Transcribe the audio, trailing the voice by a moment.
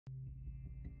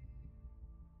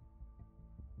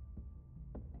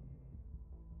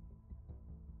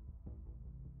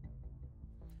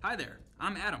Hi there,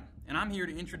 I'm Adam, and I'm here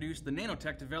to introduce the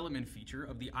Nanotech Development feature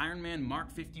of the Iron Man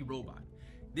Mark 50 robot.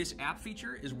 This app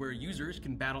feature is where users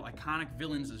can battle iconic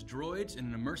villains as droids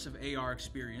in an immersive AR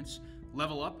experience,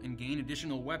 level up and gain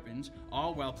additional weapons,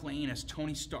 all while playing as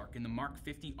Tony Stark in the Mark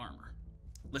 50 armor.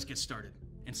 Let's get started,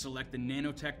 and select the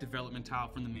Nanotech Development tile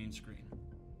from the main screen.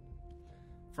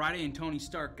 Friday and Tony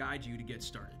Stark guide you to get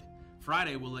started.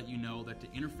 Friday will let you know that to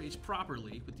interface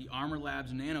properly with the Armor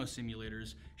Lab's nano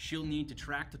simulators, she'll need to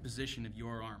track the position of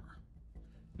your armor.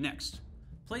 Next,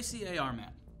 place the AR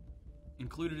mat,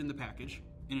 included in the package,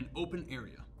 in an open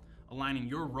area, aligning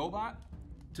your robot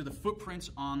to the footprints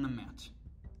on the mat.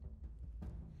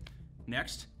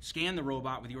 Next, scan the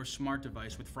robot with your smart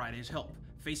device with Friday's help,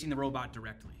 facing the robot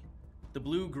directly. The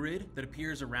blue grid that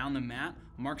appears around the mat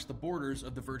marks the borders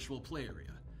of the virtual play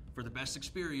area. For the best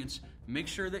experience, make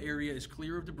sure the area is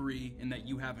clear of debris and that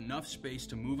you have enough space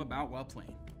to move about while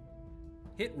playing.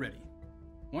 Hit ready.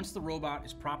 Once the robot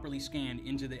is properly scanned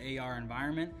into the AR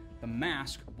environment, the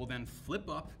mask will then flip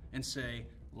up and say,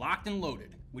 locked and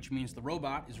loaded, which means the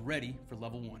robot is ready for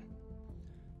level 1.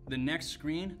 The next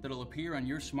screen that'll appear on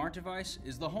your smart device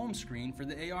is the home screen for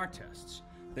the AR tests.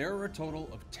 There are a total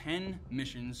of 10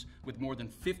 missions with more than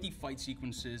 50 fight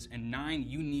sequences and 9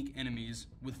 unique enemies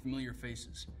with familiar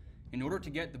faces. In order to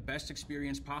get the best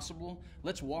experience possible,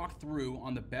 let's walk through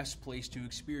on the best place to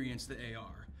experience the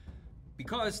AR.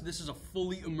 Because this is a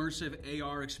fully immersive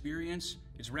AR experience,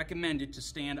 it's recommended to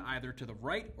stand either to the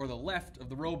right or the left of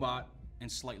the robot and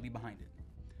slightly behind it.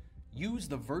 Use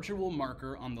the virtual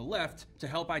marker on the left to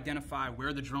help identify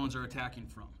where the drones are attacking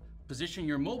from. Position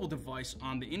your mobile device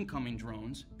on the incoming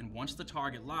drones, and once the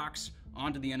target locks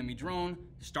onto the enemy drone,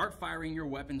 start firing your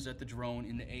weapons at the drone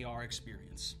in the AR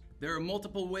experience. There are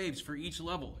multiple waves for each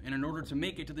level, and in order to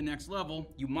make it to the next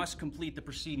level, you must complete the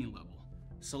preceding level.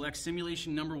 Select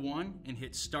simulation number 1 and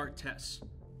hit Start Tests.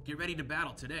 Get ready to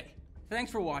battle today. Thanks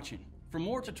for watching. For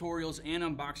more tutorials and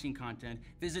unboxing content,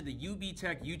 visit the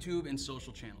UBTECH YouTube and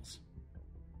social channels.